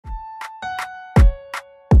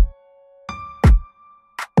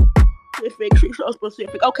specific. She's so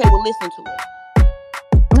specific. Okay, well, listen to it.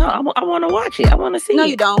 No, I want to watch it. I want to see No, it.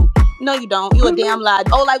 you don't. No, you don't. You a damn lie.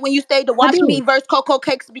 Oh, like when you stayed to watch me versus Coco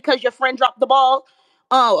Cakes because your friend dropped the ball?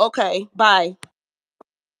 Oh, okay. Bye.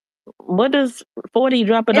 What does 40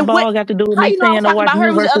 dropping the ball got to do with how me you know I saying was to talking watch about her? me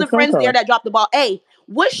It was the versus other friends Coco? there that dropped the ball. Hey,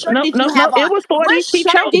 what shirt did you No, have on? it was 40. What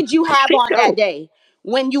shirt did you have on that day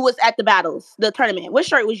when you was at the battles, the tournament? What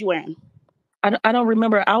shirt was you wearing? I don't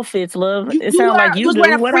remember outfits, love. It You sounds like you was do.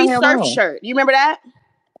 wearing a What free I have surf on? shirt. You remember that?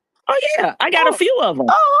 Oh yeah, I got a few of them.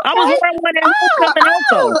 Oh, okay. I was wearing one at homecoming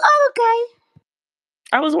also. Okay.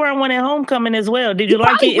 I was wearing one at homecoming as well. Did You you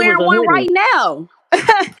like it? It was wearing a one hoodie. right now.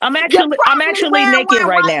 I'm actually naked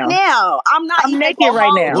right now. I'm not I'm even naked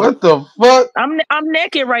right now. What the fuck? I'm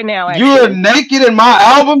naked right now. Actually, you're naked and my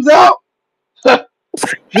album's out.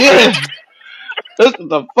 Yeah. This is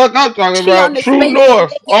the fuck I'm talking about. True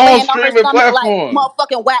North, all streaming platforms. Like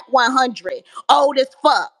motherfucking Wack 100. Old as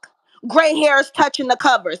fuck. Gray hairs touching the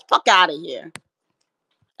covers. Fuck out of here.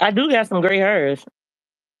 I do got some gray hairs.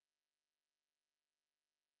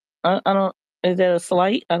 I don't. Is that a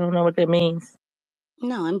slight? I don't know what that means.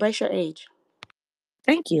 No, embrace your age.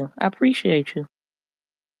 Thank you. I appreciate you.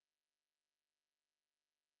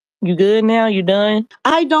 You good now? You done?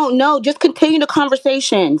 I don't know. Just continue the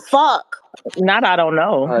conversation. Fuck. Not I don't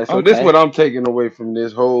know. All right, so this is what I'm taking away from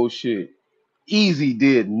this whole shit. Easy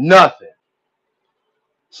did nothing.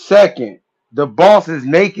 Second, the boss is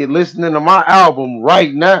naked listening to my album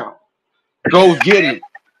right now. Go get it.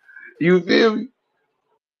 You feel me?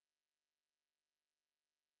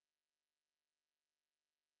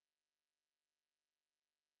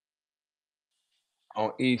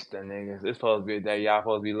 On Easter, niggas, it's supposed to be a day y'all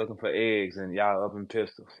supposed to be looking for eggs and y'all up in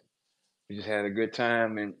pistols. We just had a good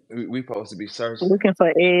time and we supposed to be searching. Looking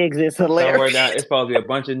for eggs is hilarious. Somewhere down, it's supposed to be a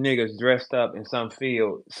bunch of niggas dressed up in some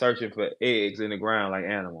field searching for eggs in the ground like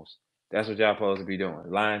animals. That's what y'all supposed to be doing.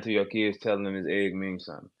 Lying to your kids, telling them this egg means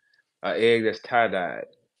something. An egg that's tie-dyed,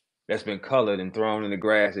 that's been colored and thrown in the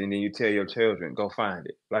grass, and then you tell your children, go find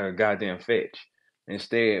it, like a goddamn fetch.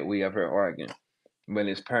 Instead, we up here arguing. When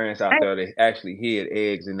there's parents out there, they actually hid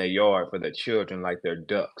eggs in their yard for their children like they're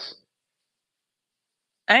ducks.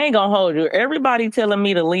 I ain't gonna hold you. Everybody telling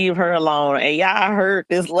me to leave her alone, and y'all heard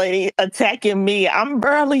this lady attacking me. I'm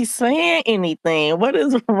barely saying anything. What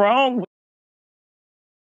is wrong?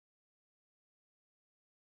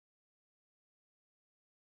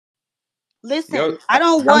 Listen, I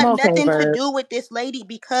don't want nothing to do with this lady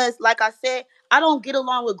because, like I said, I don't get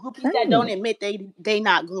along with groupies that don't admit they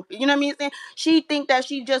not groupies. You know what I mean? She think that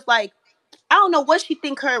she just like, I don't know what she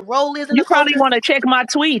think her role is in You the culture. probably want to check my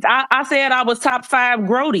tweets. I said I was top 5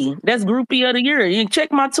 Groupie. That's Groupie of the year. You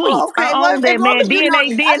check my tweets. Oh, okay, I well, own that, man.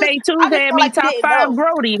 DNA 2 had me top 5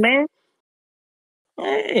 Groupie, man.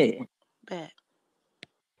 Hey. Bad.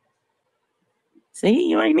 See,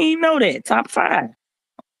 you ain't even know that. Top 5.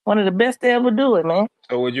 One of the best to ever do it, man.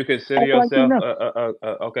 So would you consider yourself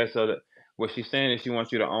okay? So what she's saying is she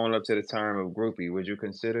wants you to own up to the term of groupie. Would you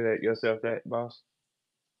consider that yourself that, boss?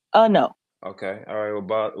 No. Okay, all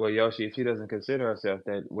right. Well, Yoshi, if she doesn't consider herself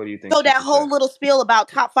that, what do you think? So that whole little spiel about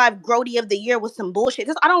top 5 Grody of the year was some bullshit.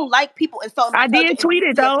 I don't like people insulting my culture. I did tweet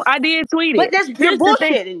it though. I did tweet it. But you're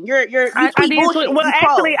bullshitting. You tweet bullshit. Well,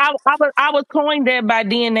 actually, I was coined that by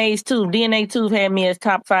DNA's too. DNA 2 had me as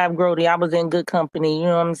top 5 Grody. I was in good company. You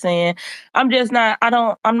know what I'm saying? I'm just not.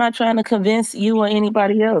 I'm not trying to convince you or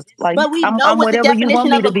anybody else. Like, but we know I'm what the whatever you want definition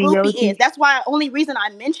me of a to be. groupie Yoshi. is. That's why only reason I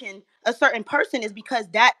mention a certain person is because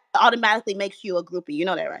that automatically makes you a groupie. You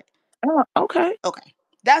know that, right? Oh, okay. Okay.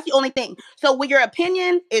 That's the only thing. So when your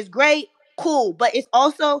opinion is great, cool, but it's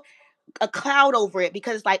also a cloud over it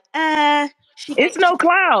because it's like, it's no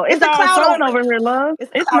cloud. It's all fun over here, love.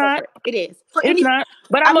 It's not. It is. It's not.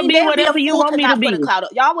 But I'm gonna be whatever you want me to be.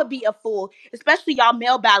 Y'all would be a fool, especially y'all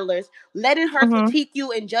male battlers, letting her critique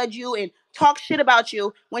you and judge you and talk shit about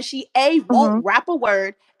you when she won't rap a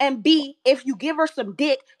word, and B, if you give her some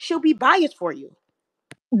dick, she'll be biased for you.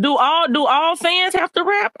 Do all fans have to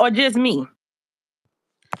rap or just me?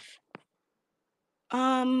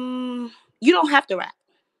 You don't have to rap.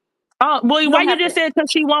 Oh, well, why you just said because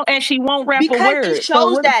she won't rap a word? Because it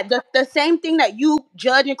shows that the same thing that you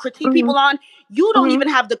judge and critique people on, you don't even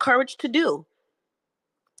have the courage to do.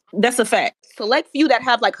 That's a fact. Select few that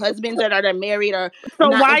have like husbands that are married or so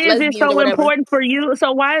why is it so important for you?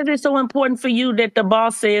 So why is it so important for you that the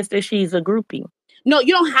boss says that she's a groupie? No,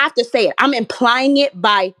 you don't have to say it. I'm implying it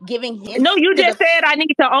by giving hints. No, you just said I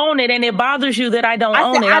need to own it, and it bothers you that I don't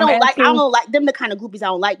own it. I don't like them. The kind of groupies I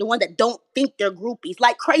don't like. The ones that don't think they're groupies,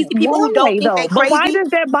 like crazy people who don't think they're crazy. But why does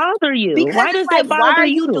that bother you? Because why does that bother why are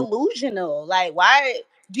you? Delusional? Like, why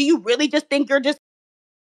do you really just think you're just